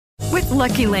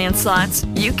Lucky Land Slots,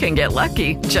 you can get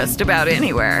lucky just about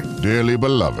anywhere. Dearly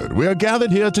beloved, we are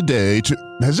gathered here today to...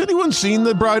 Has anyone seen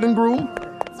the bride and groom?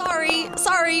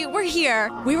 Sorry, we're here.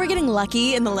 We were getting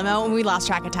lucky in the limo and we lost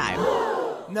track of time.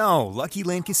 No, Lucky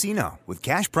Land Casino, with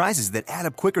cash prizes that add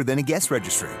up quicker than a guest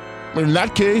registry. In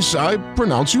that case, I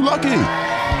pronounce you lucky.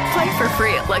 Play for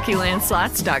free at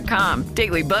LuckyLandSlots.com.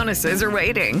 Daily bonuses are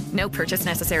waiting. No purchase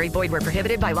necessary. Void where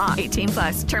prohibited by law.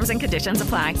 18+. Terms and conditions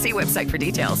apply. See website for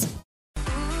details.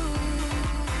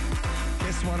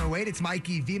 Kiss 108. It's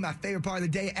Mikey V, my favorite part of the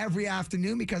day every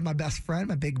afternoon because my best friend,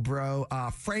 my big bro,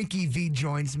 Frankie V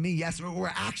joins me. Yes, we're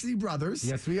actually brothers.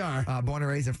 Yes, we are. Born and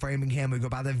raised in Framingham. We go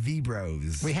by the V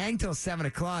Bros. We hang till 7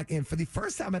 o'clock, and for the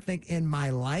first time, I think, in my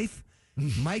life,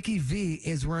 Mikey V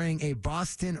is wearing a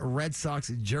Boston Red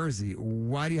Sox jersey.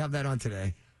 Why do you have that on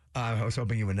today? I was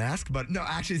hoping you wouldn't ask, but no,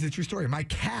 actually, it's a true story. My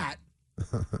cat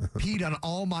peed on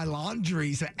all my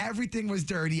laundry, so everything was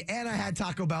dirty, and I had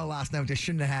Taco Bell last night, which I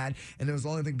shouldn't have had, and it was the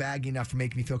only thing baggy enough to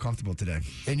make me feel comfortable today.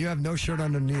 And you have no shirt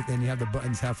underneath, and you have the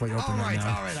buttons halfway open All right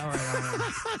now.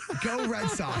 right. Go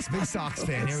Red Sox. Big Sox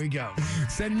fan. Here we go.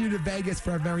 Sending you to Vegas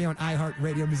for our very own iHeart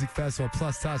Radio Music Festival,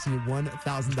 plus tossing you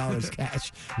 $1,000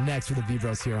 cash next with the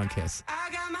V-Bros here on KISS. I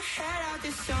got my head out the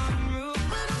sunroof,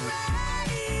 but I'm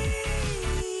ready.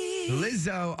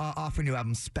 Lizzo off her new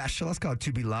album Special. Let's call it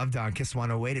To Be Loved on KISS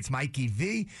 108. It's Mikey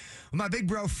V. With my big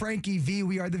bro Frankie V.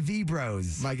 We are the V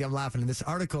Bros. Mike, I'm laughing. And this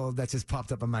article that just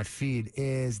popped up on my feed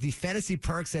is the fantasy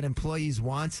perks that employees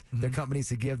want their companies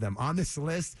to give them. On this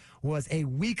list was a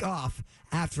week off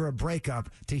after a breakup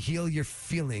to heal your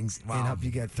feelings and help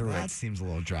you get through That it. seems a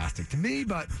little drastic to me,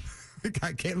 but We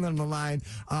got Caitlin on the line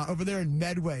over there in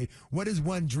Medway. What is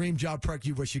one dream job perk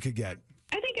you wish you could get?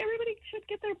 I think everybody should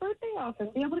get their birthday off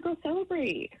and be able to go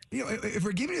celebrate. you know, if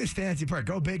we're giving you this fancy perk,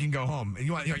 go big and go home.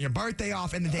 You want your birthday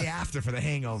off and the day after for the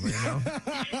hangover. You know,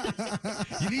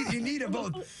 you need it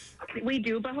both. We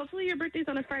do, but hopefully your birthday's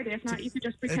on a Friday. If not, you could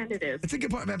just pretend it is. It's a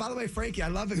good point, man. By the way, Frankie, I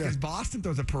love it because Boston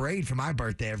throws a parade for my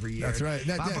birthday every year. That's right.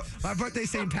 My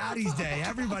birthday's St. Patty's Day.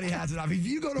 Everybody has it off. If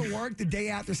you go to work the day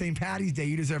after St. Patty's Day,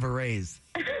 you deserve a raise.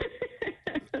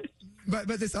 But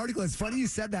this article, it's funny you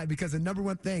said that because the number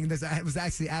one thing, I was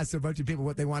actually asked to a bunch of people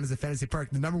what they want as a fantasy perk.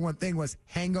 The number one thing was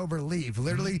hangover leave.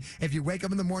 Literally, if you wake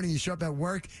up in the morning, you show up at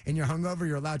work, and you're hungover,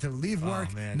 you're allowed to leave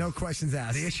work, man. no questions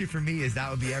asked. The issue for me is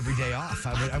that would be every day off.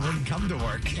 I wouldn't come to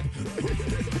work.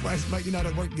 Why is Mike not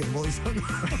at work again? Well, he's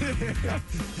hungover.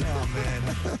 Oh,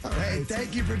 man. Hey,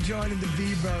 thank you for joining the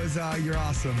V-Bros. You're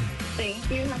awesome. Thank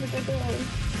you. Have a good day.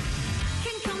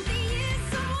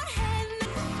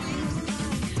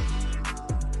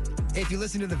 If you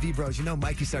listen to the V-Bros, you know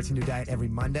Mikey starts a new diet every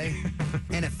Monday,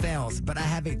 and it fails. But I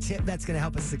have a tip that's going to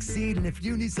help us succeed. And if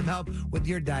you need some help with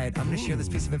your diet, I'm going to share this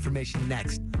piece of information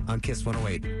next on KISS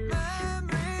 108.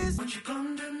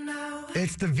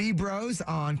 It's the V-Bros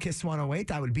on KISS 108.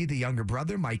 That would be the younger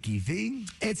brother, Mikey V.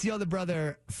 It's the older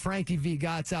brother, Frankie V.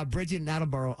 Got Bridget and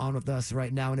Attleboro on with us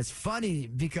right now. And it's funny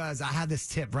because I had this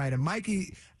tip, right? And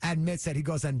Mikey admits that he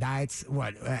goes on diets,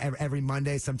 every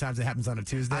Monday. Sometimes it happens on a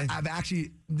Tuesday. I've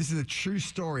actually, this is a true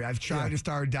story. I've tried to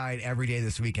start a diet every day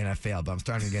this week and I failed, but I'm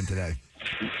starting again today.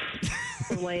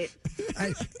 A little late.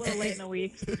 A little late in the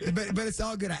week. But it's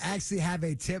all good. I actually have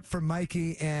a tip for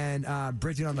Mikey and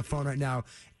Bridget on the phone right now.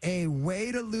 A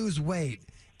way to lose weight.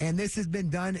 And this has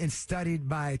been done and studied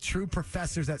by true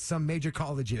professors at some major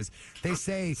colleges. They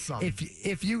say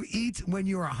if you eat when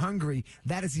you are hungry,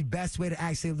 that is the best way to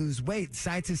actually lose weight.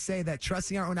 Scientists say that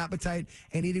trusting our own appetite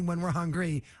and eating when we're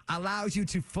hungry allows you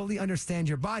to fully understand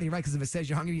your body, right? Because if it says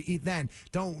you're hungry, you eat then.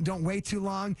 Don't wait too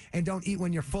long and don't eat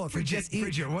when you're full. If you just eat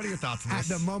Bridget, what are your thoughts on at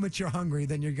this? the moment you're hungry,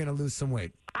 then you're going to lose some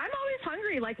weight. I'm always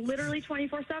hungry, like literally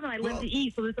 24/7. I live to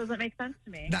eat, so this doesn't make sense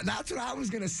to me. That's what I was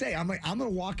gonna say. I'm a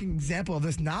walking example of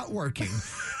this not working.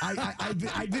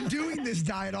 I've been doing this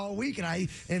diet all week,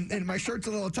 and my shirt's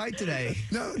a little tight today.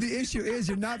 No, the issue is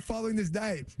you're not following this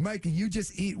diet, Mikey. You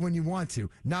just eat when you want to,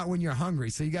 not when you're hungry.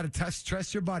 So you got to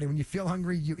trust your body. When you feel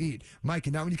hungry, you eat,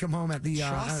 Mikey. Not when you come home at the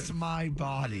Trust my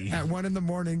body. at 1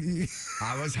 a.m.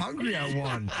 I was hungry at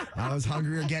 1. I was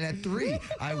hungry again at 3.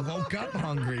 I woke up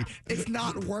hungry. It's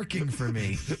not working for me.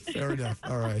 Fair enough.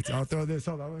 All right, I'll throw this.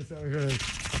 Hold on. Throw it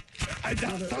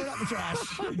out the trash.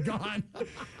 Gone.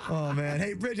 Oh man.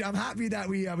 Hey Bridget, I'm happy that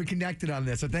we connected on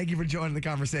this. So thank you for joining the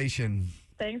conversation.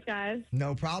 Thanks, guys.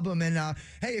 No problem. And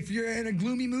hey, if you're in a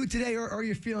gloomy mood today or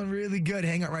you're feeling really good,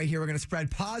 hang out right here. We're going to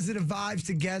spread positive vibes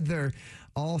together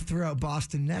all throughout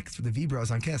Boston next with the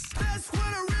V-Bros on KISS. That's what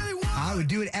I really want. I would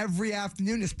do it every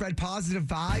afternoon to spread positive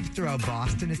vibes throughout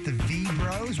Boston. It's the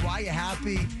V-Bros. Why are you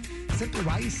happy? Simply,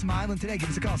 why are you smiling today? Give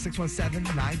us a call,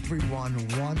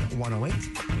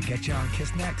 617-931-1108. We'll get you on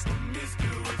Kiss next.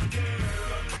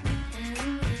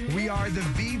 We are the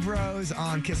V Bros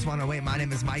on Kiss 108. My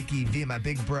name is Mikey V. My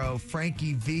big bro,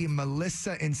 Frankie V.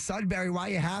 Melissa in Sudbury. Why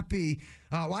are you happy?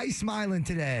 Why are you smiling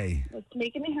today? What's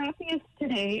making me happiest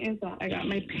today is that I got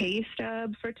my pay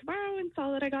stub for tomorrow and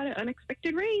saw that I got an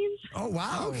unexpected raise. Oh,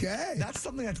 wow. Okay. That's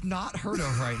something that's not heard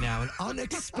of right now, an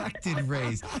unexpected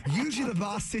raise. Usually the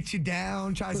boss sits you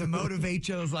down, tries to motivate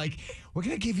you. It's like, we're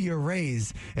going to give you a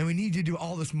raise, and we need you to do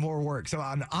all this more work. So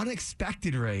an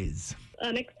unexpected raise.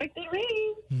 Unexpected raise.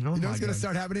 Oh, You know my what's going God. to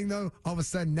start happening, though? All of a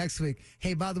sudden, next week,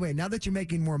 hey, by the way, now that you're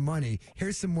making more money,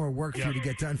 here's some more work for you to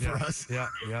get done for us. Yeah.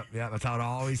 That's how it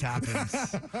always happens.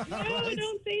 No,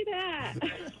 don't say that.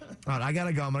 All right, I got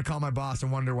to go. I'm going to call my boss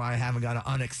and wonder why I haven't got an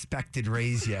unexpected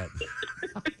raise yet.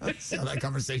 See how that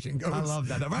conversation goes. I love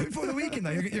that. Right before the weekend,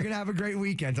 though, you're going to have a great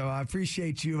weekend. So I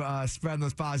appreciate you spreading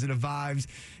those positive vibes,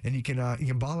 and you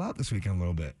can ball out this weekend a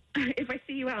little bit. If I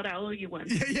see you out, I'll owe you one.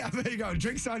 Yeah, there you go.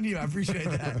 Drinks on you. I appreciate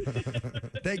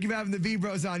that. Thank you for having the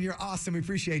V-Bros on. You're awesome. We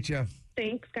appreciate you.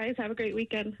 Thanks, guys. Have a great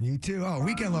weekend. You too. Oh,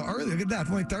 weekend a little early. Look at that. It's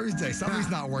only Thursday. Somebody's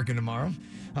not working tomorrow.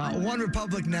 One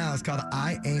Republic now. It's called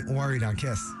I Ain't Worried on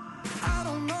Kiss. I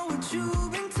don't know what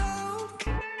you've been told.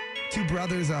 Two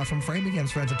brothers from Framingham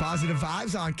spread some positive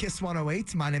vibes on Kiss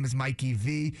 108. My name is Mikey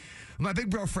V. My big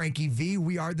bro, Frankie V.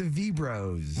 We are the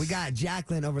V-Bros. We got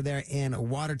Jacqueline over there in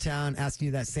Watertown asking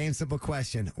you that same simple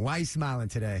question. Why are you smiling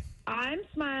today? I'm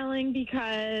smiling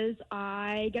because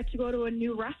I get to go to a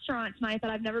new restaurant tonight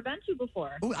that I've never been to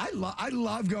before. Ooh, I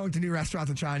love going to new restaurants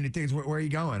and trying new things. Where are you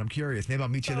going? I'm curious. Maybe I'll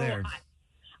meet you So there.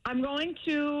 I'm going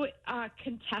to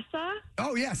Contessa.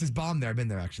 Oh, yes. It's bomb there. I've been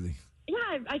there, actually.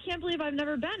 Yeah, I can't believe I've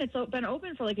never been. It's been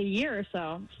open for like a year or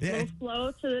so. Yeah, A little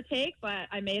slow to the take, but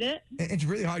I made it. It's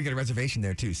really hard to get a reservation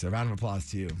there, too. So round of applause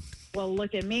to you. Well,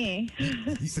 look at me.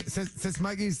 Since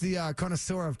Mikey's the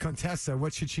connoisseur of Contessa,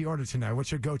 what should she order tonight?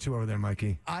 What's your go-to over there,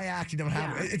 Mikey? I actually don't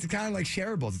have Yeah. It's kind of like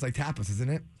shareables. It's like tapas, isn't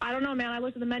it? I don't know, man. I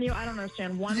looked at the menu. I don't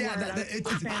understand one word. I was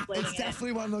translating it's it.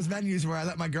 definitely one of those menus where I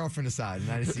let my girlfriend decide, and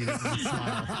I just see this and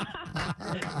smile.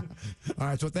 All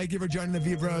right, so thank you for joining the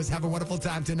V-Bros. Have a wonderful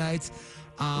time tonight.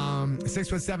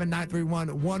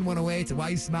 617-931-1108. Why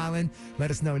are you smiling?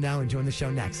 Let us know now and join the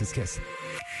show next. It's Kiss.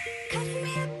 Cutting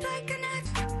me up like a knife.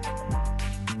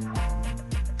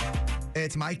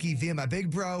 It's Mikey V and my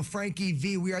big bro, Frankie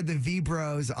V. We are the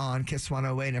V-Bros on Kiss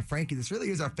 108. And Frankie, this really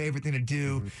is our favorite thing to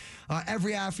do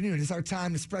every afternoon. It's our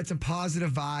time to spread some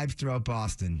positive vibes throughout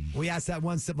Boston. We asked that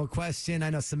one simple question. I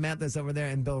know Samantha's over there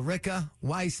in Billerica.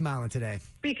 Why are you smiling today?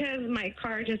 Because my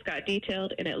car just got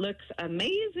detailed and it looks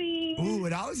amazing. Ooh,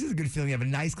 it always is a good feeling. You have a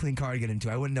nice, clean car to get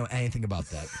into. I wouldn't know anything about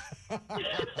that.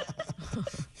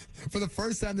 For the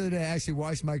first time the other day, I actually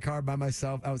washed my car by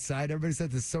myself outside. Everybody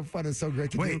said this is so fun and so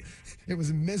great to do. It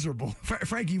was miserable.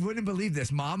 Frankie, you wouldn't believe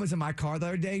this. Mom was in my car the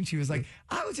other day, and she was like,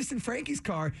 I was just in Frankie's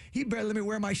car. He barely let me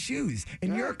wear my shoes.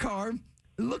 In your car,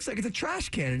 it looks like it's a trash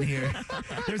can in here.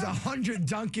 There's 100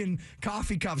 Dunkin'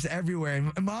 coffee cups everywhere.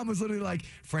 And Mom was literally like,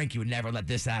 Frankie would never let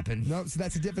this happen. No, so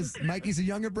that's the difference. Mikey's a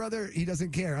younger brother. He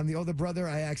doesn't care. I'm the older brother.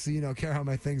 I actually, care how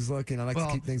my things look, and I like to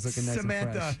keep things looking nice and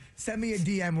Samantha, fresh. send me a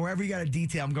DM wherever you got a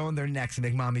detail. I'm going there next to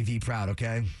make Mommy V proud,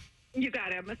 okay? You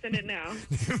got it. I'm going to send it now.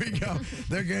 Here we go.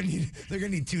 They're gonna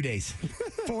need 2 days,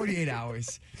 48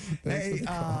 hours. Hey,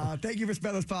 thank you for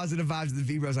spreading those positive vibes of the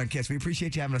V-Bros on Kiss. We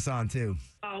appreciate you having us on too.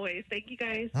 Always. Thank you,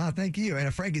 guys. Thank you.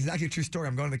 And Frank, it's actually a true story.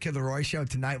 I'm going to the Kid Leroy show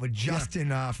tonight with Justin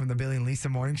from the Billy and Lisa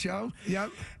Morning Show.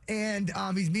 Yep. And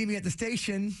he's meeting me at the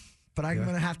station. But I'm going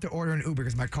to have to order an Uber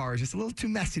because my car is just a little too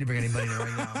messy to bring anybody there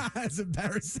right now. That's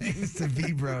embarrassing. It's the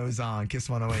V-Bros on Kiss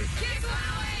 108. Kiss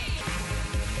 108.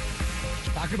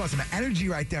 Talking about some energy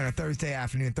right there on a Thursday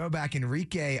afternoon. Throwback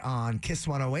Enrique on Kiss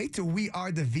 108. So we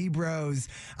are the V-Bros.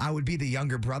 I would be the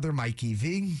younger brother, Mikey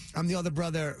V. I'm the older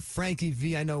brother, Frankie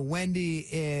V. I know Wendy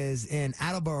is in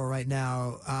Attleboro right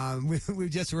now. We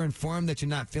just were informed that you're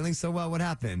not feeling so well. What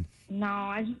happened? No,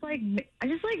 I just like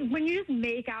when you just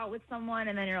make out with someone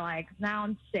and then you're like, now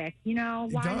I'm sick.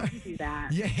 Why did you do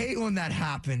that? You hate when that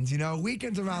happens.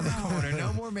 Weekends around the corner.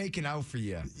 No more making out for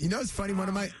you. It's funny. One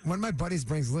of my buddies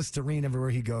brings Listerine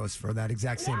everywhere he goes for that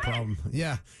exact same problem.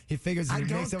 Yeah, he figures if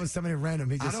he makes out with somebody random,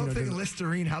 he just. I don't think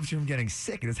Listerine helps you from getting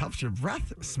sick. It just helps your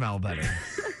breath smell better.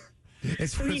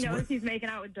 It's So he knows he's making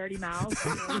out with dirty mouths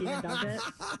before he even does it.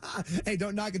 Hey,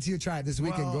 don't knock it till you try it this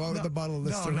weekend. Go out with a bottle of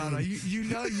Listerine. No. You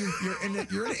know you're in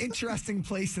an interesting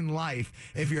place in life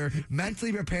if you're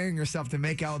mentally preparing yourself to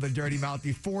make out with a dirty mouth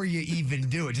before you even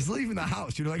do it. Just leaving the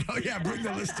house. You're like, oh yeah, bring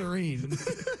the Listerine.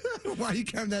 Why are you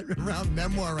carrying that around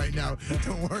memoir right now?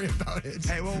 Don't worry about it.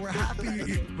 Hey, well, we're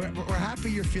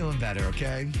happy you're feeling better,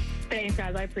 okay? Thanks,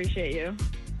 guys. I appreciate you.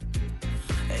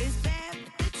 It's bad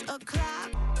bitch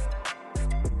o'clock.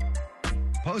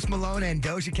 Post Malone and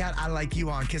Doja Cat, I Like You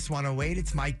on Kiss 108.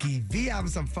 It's Mikey V.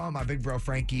 Having some fun, my big bro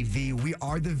Frankie V. We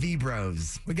are the V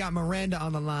Bros. We got Miranda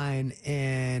on the line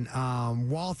in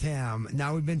Waltham.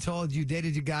 Now, we've been told you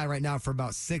dated your guy right now for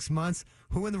about 6 months.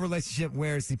 Who in the relationship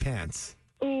wears the pants?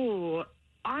 Ooh,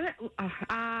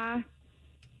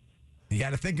 You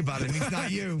got to think about it. And it's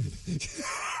not you.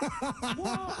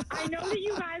 well, I know that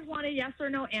you guys want a yes or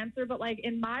no answer, but like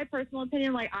in my personal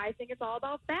opinion, like I think it's all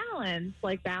about balance.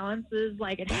 Like balance is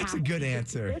like it That's has a good to be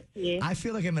answer. 50-50. I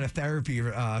feel like I'm in a therapy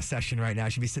session right now. I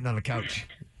should be sitting on the couch.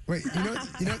 Wait, you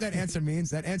know what that answer means?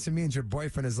 That answer means your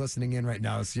boyfriend is listening in right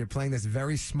now, so you're playing this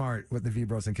very smart with the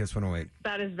V-Bros and Kiss 108.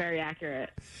 That is very accurate.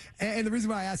 And the reason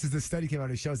why I asked is this study came out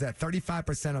and shows that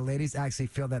 35% of ladies actually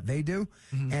feel that they do,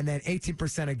 and then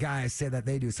 18% of guys say that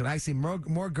they do. So actually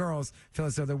more girls feel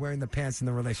as though they're wearing the pants in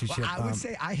the relationship. Well, I would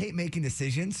say I hate making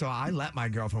decisions, so I let my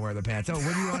girlfriend wear the pants. Oh,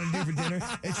 what do you want to do for dinner?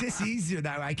 It's just easier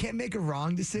that way. I can't make a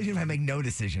wrong decision if I make no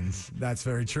decisions. That's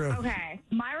very true. Okay,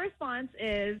 my response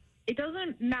is it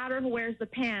doesn't matter who wears the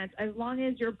pants as long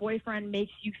as your boyfriend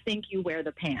makes you think you wear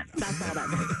the pants. That's all that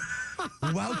matters.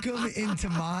 Welcome into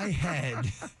my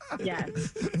head.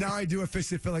 Yes. Now I do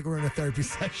officially feel like we're in a therapy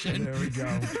session. There we go.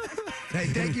 Hey,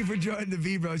 thank you for joining the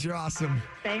V-Bros. You're awesome.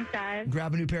 Thanks, guys.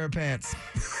 Grab a new pair of pants.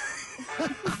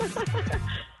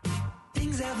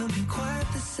 Things haven't been quite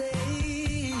the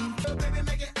same. Oh, baby,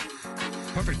 make it.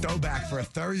 Perfect throwback for a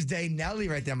Thursday. Nelly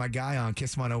right there, my guy on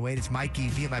Kiss 108. It's Mikey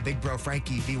V and my big bro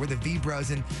Frankie V. We're the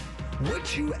V-Bros. And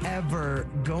would you ever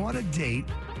go on a date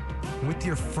with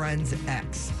your friend's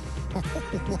ex?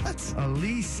 What?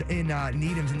 Elise in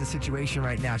Needham's in the situation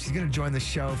right now. She's going to join the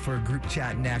show for a group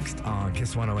chat next on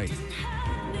Kiss 108.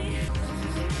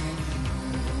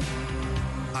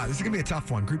 This is going to be a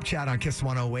tough one. Group chat on Kiss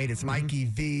 108. It's Mikey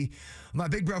V, my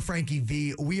big bro Frankie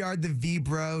V. We are the V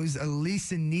Bros.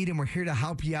 Elise and Needham, we're here to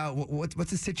help you out. What's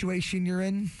the situation you're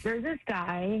in? There's this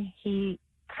guy. He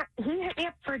hit me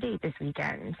up for a date this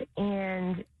weekend,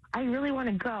 and I really want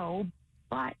to go,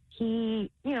 but he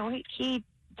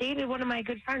dated one of my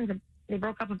good friends. They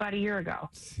broke up about a year ago.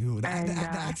 Dude, the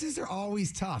exes are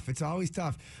always tough. It's always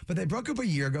tough. But they broke up a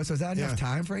year ago, so is that enough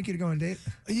time, Frankie, to go on a date?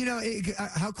 You know,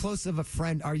 how close of a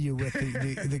friend are you with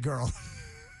the girl?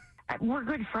 We're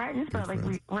good friends, but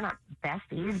we're not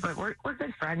besties, but we're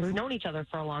good friends. We've known each other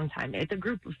for a long time. It's a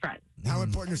group of friends. How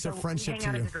important is their friendship we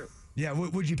hang to out you? as a group. Yeah,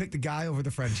 would you pick the guy over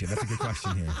the friendship? That's a good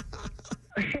question here.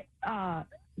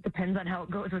 Depends on how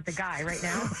it goes with the guy right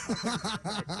now.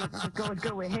 go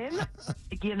with him,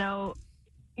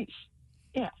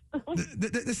 yeah.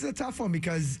 This is a tough one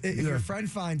because if your friend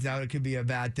finds out, it could be a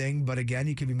bad thing. But again,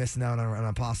 you could be missing out on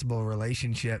a possible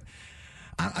relationship.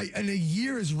 And a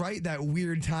year is right that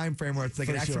weird time frame where it's like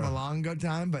an extra long ago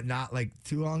time, but not like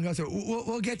too long ago. So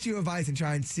we'll get you advice and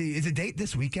try and see. Is a date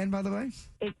this weekend, by the way?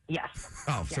 Yes.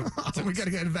 Oh, so we got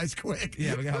to get advice quick.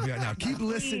 Yeah, we got to help you out now. Keep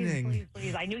listening.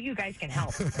 Please. I knew you guys can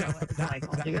help.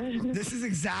 This is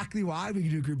exactly why we can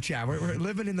do a group chat. We're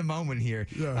living in the moment here.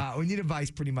 Yeah. We need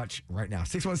advice pretty much right now.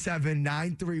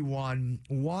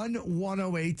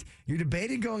 617-931-1108. You're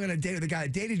debating going on a date with a guy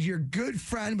that dated your good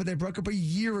friend, but they broke up a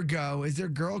year ago. Is there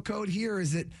girl code here, or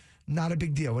is it not a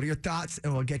big deal? What are your thoughts?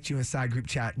 And we'll get you inside group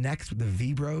chat next with the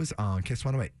V-Bros on Kiss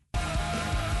 108.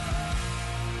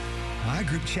 Hi,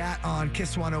 group chat on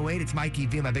Kiss 108. It's Mikey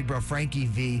V and my big bro Frankie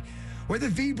V. We're the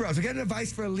V-Bros. We're getting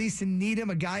advice for Elise and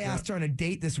Needham. A guy asked her on a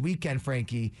date this weekend,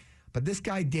 Frankie. But this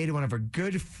guy dated one of her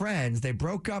good friends. They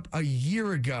broke up a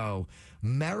year ago.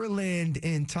 Maryland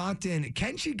in Taunton.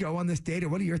 Can she go on this date, or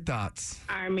what are your thoughts?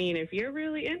 I mean, if you're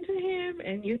really into him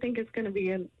and you think it's going to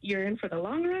be you're in for the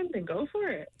long run, then go for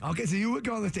it. Okay, so you would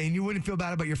go on this date and you wouldn't feel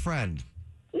bad about your friend?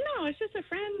 No, it's just a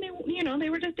friend. They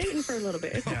were just dating for a little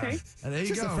bit. It's okay. There you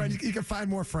Just go. a friend. You can find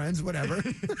more friends, whatever.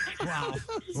 Wow.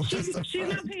 She's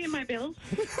not paying my bills.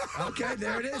 Okay,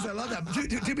 there it is. I love that.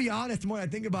 To be honest, the more I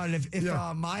think about it, if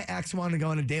my ex wanted to go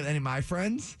on a date with any of my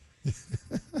friends,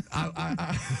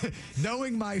 I,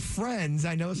 knowing my friends,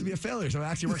 I know this would be a failure, so it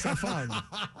actually works out fine.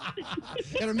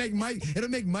 It'll make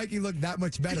Mikey look that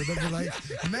much better. They'll be like,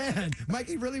 man,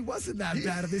 Mikey really wasn't that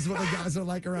bad. If this is what the guys are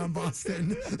like around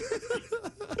Boston.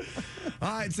 All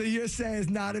right, so you're saying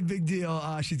it's not a big deal.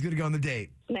 She's going to go on the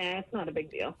date. Nah, it's not a big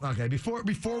deal. Okay, before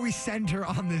we send her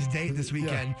on this date this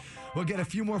weekend, we'll get a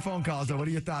few more phone calls, though. What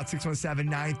are your thoughts?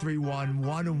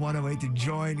 617-931-1108 to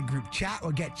join the group chat.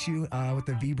 We'll get you with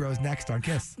the V-Bros next on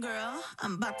Kiss. Girl,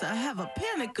 I'm about to have a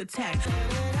panic attack.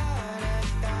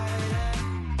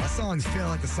 That song's feeling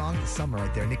like the song of the summer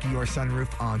right there. Nikki, Your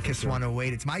Sunroof on Kiss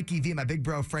 108. It's Mikey V, my big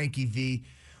bro, Frankie V.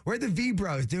 We're the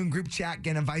V-Bros doing group chat,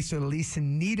 getting advice to Elise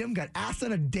and Needham. Got asked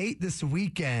on a date this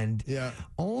weekend. Yeah.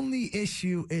 Only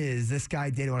issue is this guy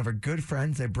dated one of her good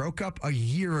friends. They broke up a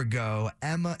year ago.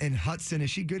 Emma and Hudson. Is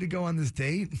she good to go on this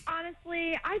date?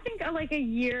 Honestly, I think like a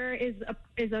year is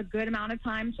a good amount of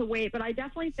time to wait, but I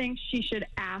definitely think she should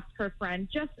ask her friend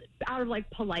just out of like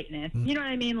politeness. You know what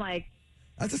I mean? Like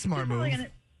That's a smart move.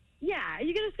 Yeah,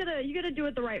 you gotta do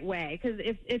it the right way, because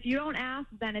if you don't ask,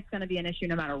 then it's gonna be an issue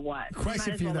no matter what.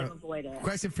 Question for you, though.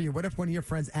 Question for you. What if one of your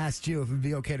friends asked you if it would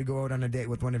be okay to go out on a date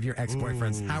with one of your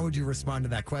ex-boyfriends? How would you respond to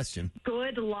that question?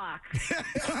 Good luck.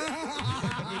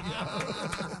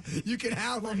 You can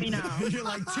have him. Let me know. You're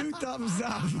like 2 thumbs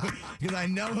up, because I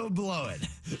know he'll blow it.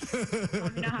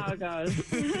 Let me know how it goes.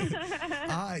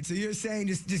 All right, so you're saying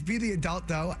just be the adult,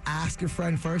 though. Ask your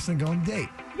friend first and go on a date.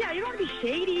 Yeah, you don't want to be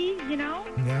shady, you know?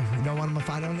 Yeah, you don't want them to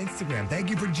find it on Instagram. Thank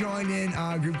you for joining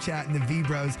our group chat in the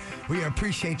V-Bros. We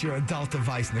appreciate your adult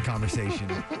advice in the conversation.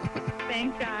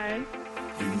 Thanks, guys.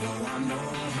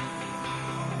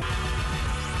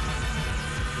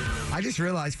 I just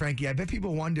realized, Frankie, I bet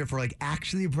people wonder if we're like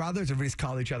actually brothers or if we just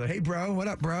call each other, hey, bro, what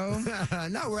up, bro?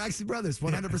 No, we're actually brothers,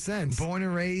 100%. Born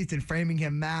and raised in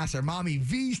Framingham, Mass. Our mommy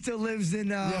V still lives in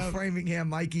Framingham.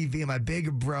 Mikey V, my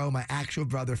big bro, my actual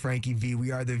brother, Frankie V.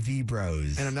 We are the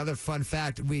V-Bros. And another fun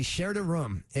fact, we shared a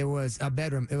room. It was a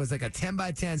bedroom. It was like a 10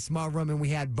 by 10 small room, and we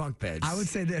had bunk beds. I would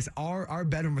say this, our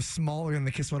bedroom was smaller than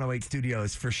the Kiss 108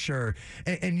 studios, for sure.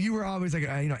 And you were always like,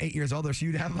 8 years older, so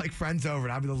you'd have like friends over,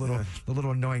 and I'd be the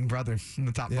little annoying brother in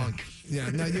the top bunk.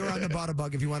 Yeah, no, you were on the bottom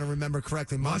bunk, if you want to remember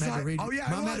correctly. Mom had to read your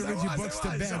books to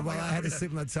bed while I had to sleep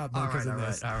on the top bunk because of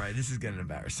this. All right, this is getting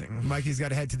embarrassing. Mikey's got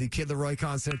to head to the Kid Leroy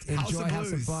concert. Enjoy, have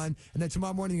some fun. And then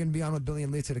tomorrow morning, you're going to be on with Billy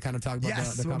and Lisa to kind of talk about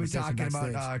the we'll be conversation talking backstage.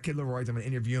 about Kid Leroy's. I'm going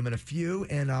to interview him in a few,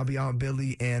 and I'll be on with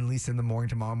Billy and Lisa in the morning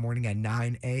tomorrow morning at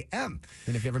 9 a.m.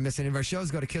 And if you ever miss any of our shows,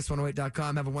 go to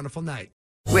kiss108.com. Have a wonderful night.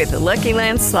 With the Lucky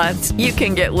Land Slots, you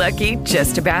can get lucky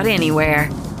just about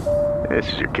anywhere.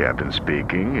 This is your captain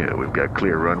speaking. We've got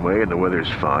clear runway and the weather's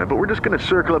fine, but we're just going to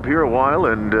circle up here a while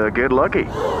and get lucky.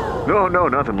 No,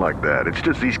 nothing like that. It's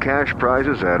just these cash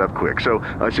prizes add up quick. So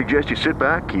I suggest you sit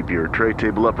back, keep your tray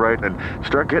table upright, and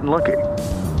start getting lucky.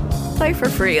 Play for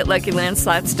free at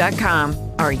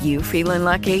LuckyLandSlots.com. Are you feeling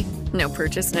lucky? No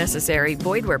purchase necessary.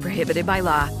 Void where prohibited by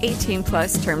law.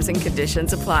 18+ terms and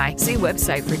conditions apply. See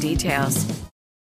website for details.